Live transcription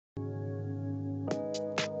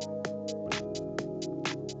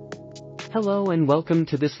Hello and welcome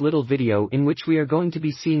to this little video in which we are going to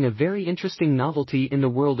be seeing a very interesting novelty in the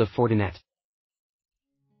world of Fortinet.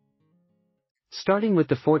 Starting with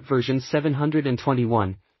the Fort version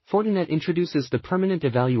 721, Fortinet introduces the permanent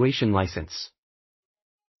evaluation license,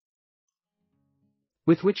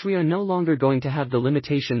 with which we are no longer going to have the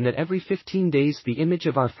limitation that every 15 days the image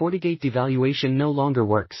of our FortiGate evaluation no longer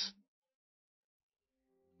works.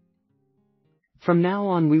 From now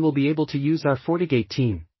on we will be able to use our FortiGate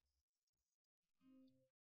team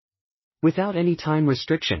without any time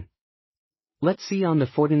restriction. Let's see on the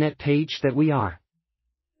Fortinet page that we are.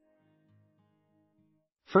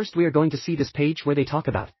 First we are going to see this page where they talk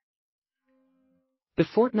about the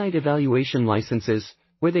Fortinet evaluation licenses,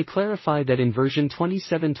 where they clarify that in version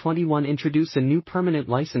 2721 introduce a new permanent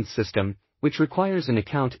license system, which requires an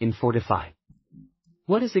account in Fortify.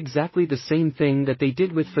 What is exactly the same thing that they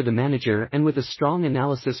did with for the manager and with a strong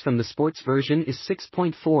analysis from the sports version is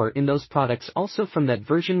 6.4 in those products. Also from that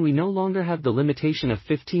version we no longer have the limitation of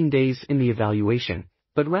 15 days in the evaluation,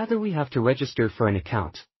 but rather we have to register for an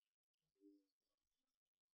account.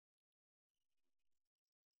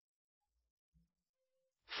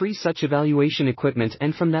 Free such evaluation equipment,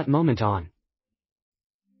 and from that moment on,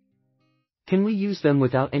 can we use them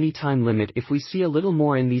without any time limit. If we see a little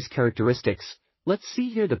more in these characteristics, let's see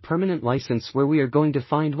here the permanent license, where we are going to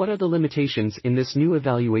find what are the limitations in this new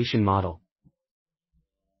evaluation model.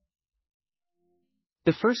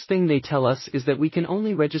 The first thing they tell us is that we can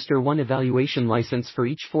only register one evaluation license for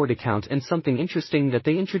each Fort account, and something interesting that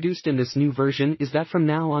they introduced in this new version is that from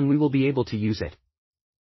now on we will be able to use it.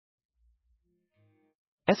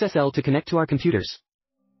 SSL to connect to our computers.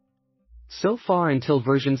 So far until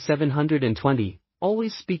version 720,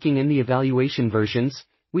 always speaking in the evaluation versions,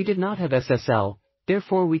 we did not have SSL,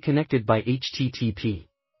 therefore we connected by HTTP.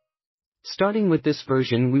 Starting with this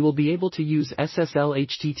version we will be able to use SSL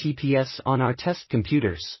HTTPS on our test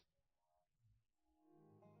computers.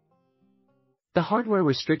 The hardware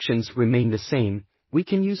restrictions remain the same. We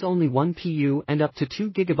can use only 1 PU and up to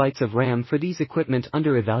 2 GB of RAM for these equipment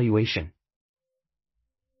under evaluation.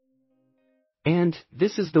 And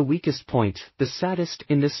this is the weakest point, the saddest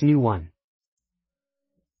in this new one.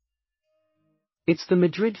 It's the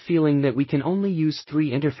Madrid feeling that we can only use 3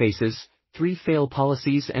 interfaces, 3 fail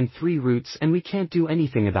policies and 3 routes, and we can't do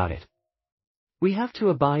anything about it. We have to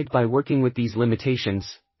abide by working with these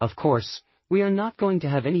limitations. Of course, we are not going to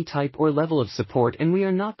have any type or level of support, and we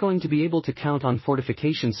are not going to be able to count on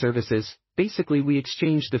fortification services. Basically we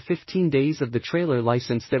exchange the 15 days of the trailer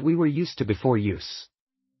license that we were used to before use.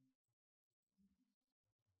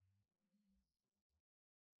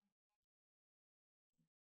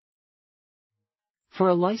 For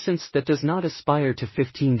a license that does not aspire to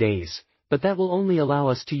 15 days, but that will only allow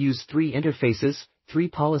us to use 3 interfaces, 3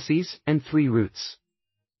 policies, and 3 routes.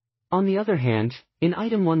 On the other hand, in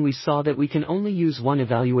item 1 we saw that we can only use 1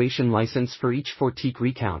 evaluation license for each FortiGate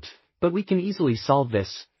recount, but we can easily solve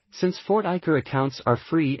this, since FortiGate accounts are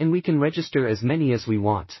free and we can register as many as we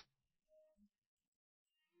want.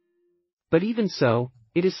 But even so,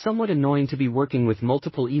 it is somewhat annoying to be working with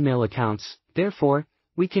multiple email accounts. Therefore,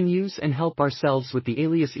 we can use and help ourselves with the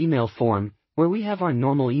alias email form, where we have our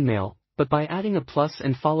normal email, but by adding a plus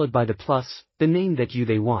and followed by the plus, the name that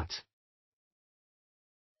they want.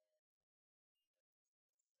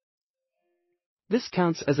 This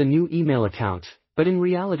counts as a new email account, but in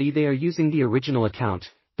reality they are using the original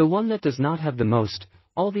account, the one that does not have the most.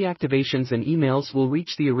 All the activations and emails will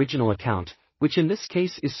reach the original account, which in this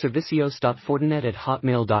case is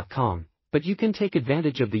servicios.fortinet@hotmail.com. But you can take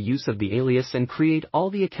advantage of the use of the alias and create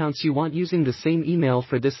all the accounts you want using the same email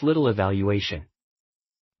for this little evaluation.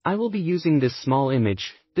 I will be using this small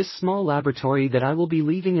image, this small laboratory that I will be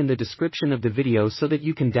leaving in the description of the video so that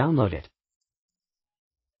you can download it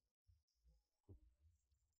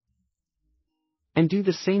and do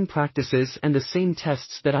the same practices and the same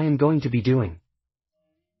tests that I am going to be doing.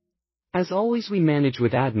 As always we manage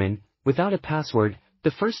with admin, without a password, the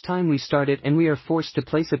first time we start it, and we are forced to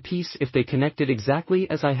place a piece if they connect it exactly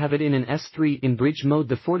as I have it in an S3 in bridge mode.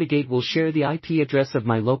 The FortiGate will share the IP address of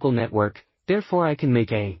my local network, therefore I can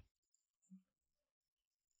make a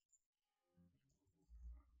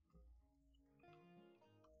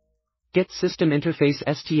get system interface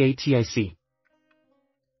static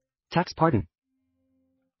tax pardon.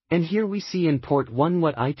 And here we see in port 1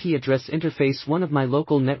 what IP address interface one of my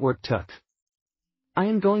local network took. I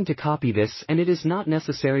am going to copy this, and it is not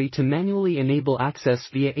necessary to manually enable access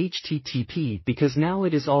via HTTP because now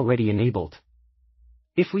it is already enabled.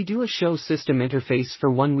 If we do a show system interface for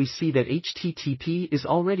 1 we see that HTTP is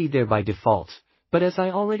already there by default, but as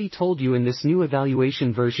I already told you in this new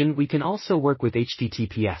evaluation version we can also work with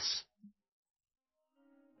HTTPS.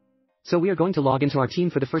 So we are going to log into our team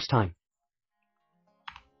for the first time.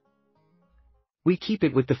 We keep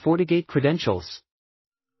it with the FortiGate credentials.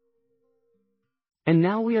 And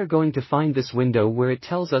now we are going to find this window where it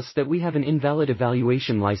tells us that we have an invalid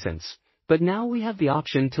evaluation license, but now we have the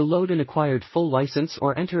option to load an acquired full license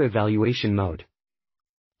or enter evaluation mode.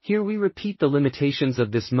 Here we repeat the limitations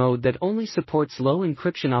of this mode that only supports low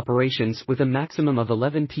encryption operations with a maximum of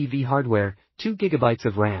 11 PV hardware, 2 GB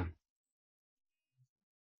of RAM.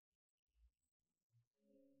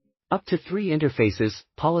 Up to 3 interfaces,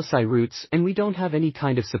 policy routes, and we don't have any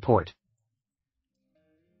kind of support.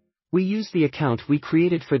 We use the account we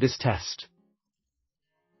created for this test.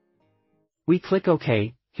 We click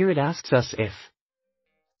OK. Here it asks us if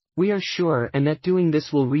we are sure and that doing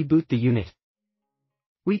this will reboot the unit.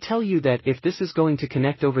 We tell you that if this is going to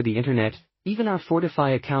connect over the internet, even our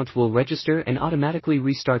Fortify account will register and automatically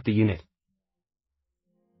restart the unit.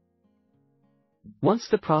 Once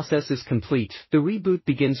the process is complete, the reboot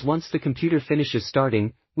begins. Once the computer finishes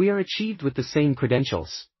starting, we are achieved with the same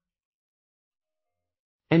credentials.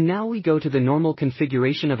 And now we go to the normal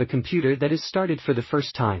configuration of a computer that is started for the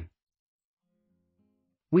first time.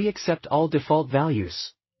 We accept all default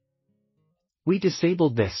values. We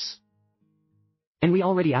disabled this. And we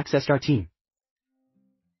already accessed our team.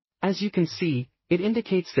 As you can see, it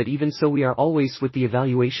indicates that even so we are always with the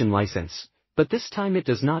evaluation license, but this time it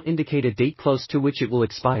does not indicate a date close to which it will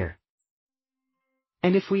expire.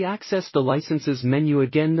 And if we access the licenses menu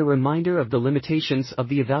again, the reminder of the limitations of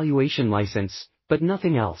the evaluation license, but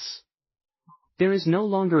nothing else. There is no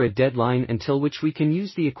longer a deadline until which we can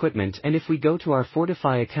use the equipment, and if we go to our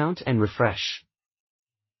Fortify account and refresh,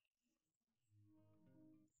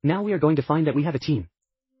 now we are going to find that we have a team.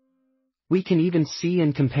 We can even see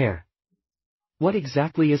and compare. What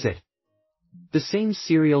exactly is it? The same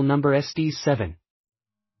serial number SD7.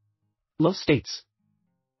 Low states.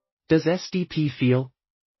 Does SDP feel?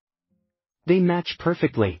 They match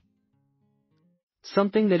perfectly.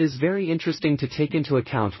 Something that is very interesting to take into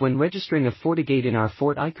account when registering a FortiGate in our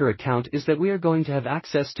FortiGate account is that we are going to have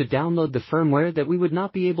access to download the firmware that we would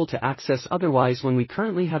not be able to access otherwise when we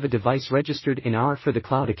currently have a device registered in our for the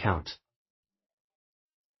cloud account.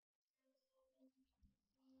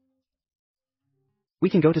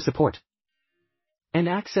 We can go to support and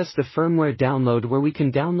access the firmware download, where we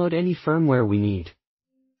can download any firmware we need.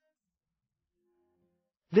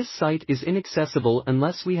 This site is inaccessible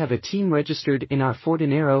unless we have a team registered in our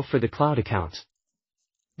Fortinet for the cloud account.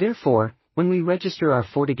 Therefore, when we register our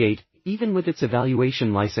FortiGate, even with its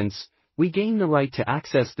evaluation license, we gain the right to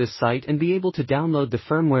access this site and be able to download the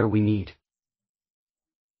firmware we need.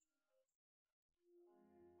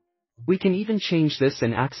 We can even change this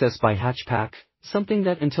and access by hatchpack, something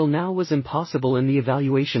that until now was impossible in the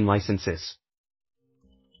evaluation licenses.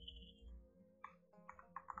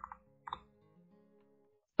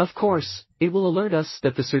 Of course, it will alert us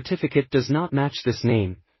that the certificate does not match this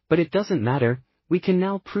name, but it doesn't matter, we can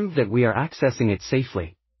now prove that we are accessing it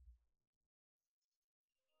safely.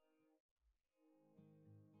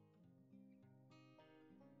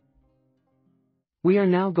 We are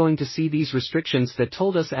now going to see these restrictions that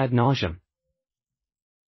told us ad nauseam.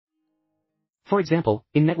 For example,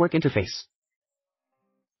 in network interface,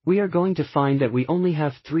 we are going to find that we only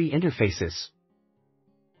have 3 interfaces.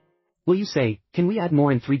 Will you say, can we add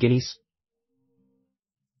more in 3 guineas?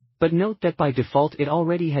 But note that by default it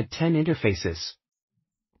already had 10 interfaces.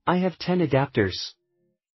 I have 10 adapters.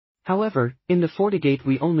 However, in the FortiGate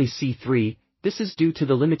we only see 3, this is due to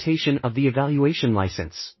the limitation of the evaluation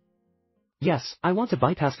license. Yes, I want to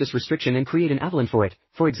bypass this restriction and create an Avalon for it.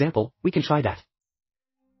 For example, we can try that.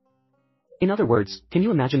 In other words, can you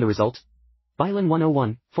imagine the result? Violin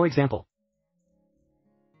 101, for example.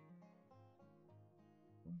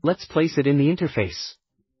 Let's place it in the interface.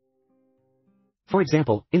 For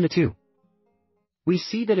example, in the 2. We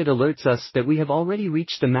see that it alerts us that we have already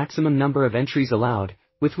reached the maximum number of entries allowed,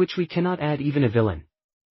 with which we cannot add even a villain.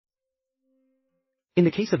 In the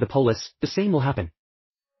case of the polis, the same will happen.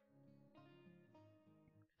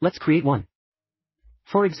 Let's create one.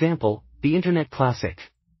 For example, the Internet Classic.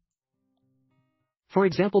 For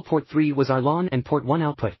example, port 3 was our LAN and port 1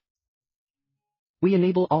 output. We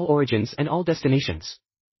enable all origins and all destinations.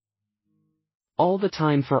 All the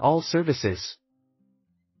time for all services.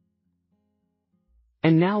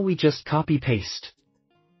 And now we just copy-paste.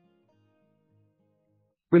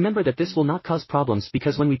 Remember that this will not cause problems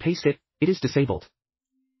because when we paste it, it is disabled.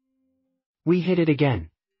 We hit it again.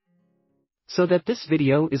 So that this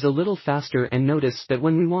video is a little faster, and notice that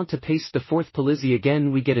when we want to paste the 4th policy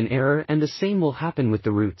again we get an error, and the same will happen with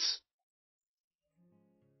the roots.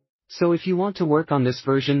 So if you want to work on this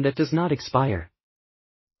version that does not expire,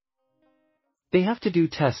 They have to do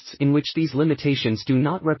tests in which these limitations do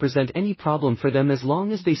not represent any problem for them as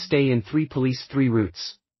long as they stay in 3 police 3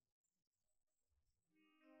 routes.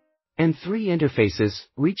 And 3 interfaces,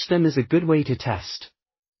 reach them is a good way to test.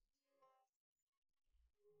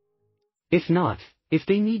 If not, if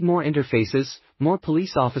they need more interfaces, more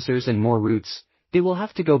police officers and more routes, they will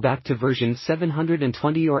have to go back to version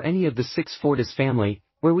 720 or any of the 6 Fortis family,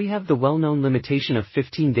 where we have the well-known limitation of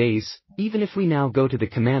 15 days, even if we now go to the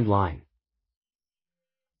command line.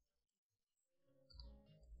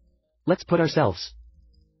 Let's put ourselves.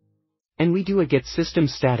 And we do a get system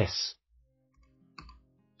status.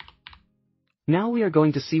 Now we are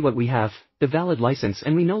going to see what we have, the valid license,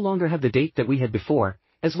 and we no longer have the date that we had before,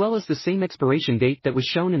 as well as the same expiration date that was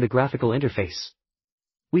shown in the graphical interface.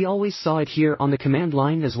 We always saw it here on the command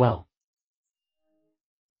line as well.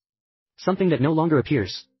 Something that no longer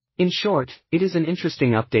appears. In short, it is an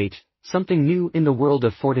interesting update, something new in the world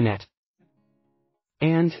of Fortinet.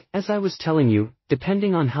 And, as I was telling you,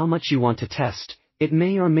 depending on how much you want to test, it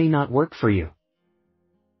may or may not work for you.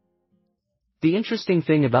 The interesting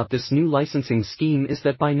thing about this new licensing scheme is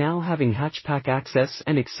that by now having Hatchpack access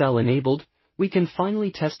and Excel enabled, we can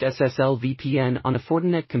finally test SSL VPN on a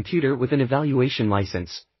Fortinet computer with an evaluation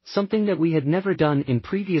license, something that we had never done in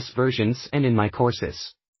previous versions and in my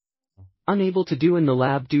courses. Unable to do in the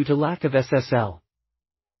lab due to lack of SSL.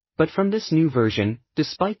 But from this new version,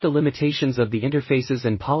 despite the limitations of the interfaces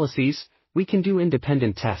and policies, we can do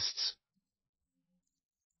independent tests.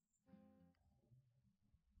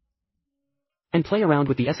 And play around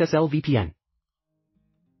with the SSL VPN.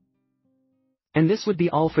 And this would be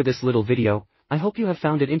all for this little video. I hope you have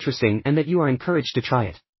found it interesting and that you are encouraged to try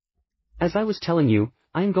it. As I was telling you,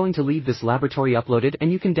 I am going to leave this laboratory uploaded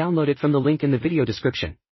and you can download it from the link in the video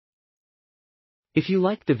description. If you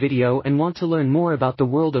liked the video and want to learn more about the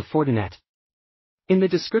world of Fortinet, in the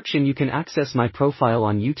description you can access my profile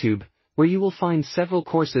on YouTube, where you will find several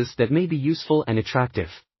courses that may be useful and attractive.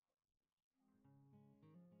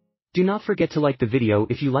 Do not forget to like the video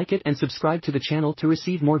if you like it and subscribe to the channel to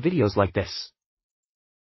receive more videos like this.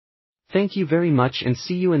 Thank you very much and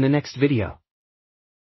see you in the next video.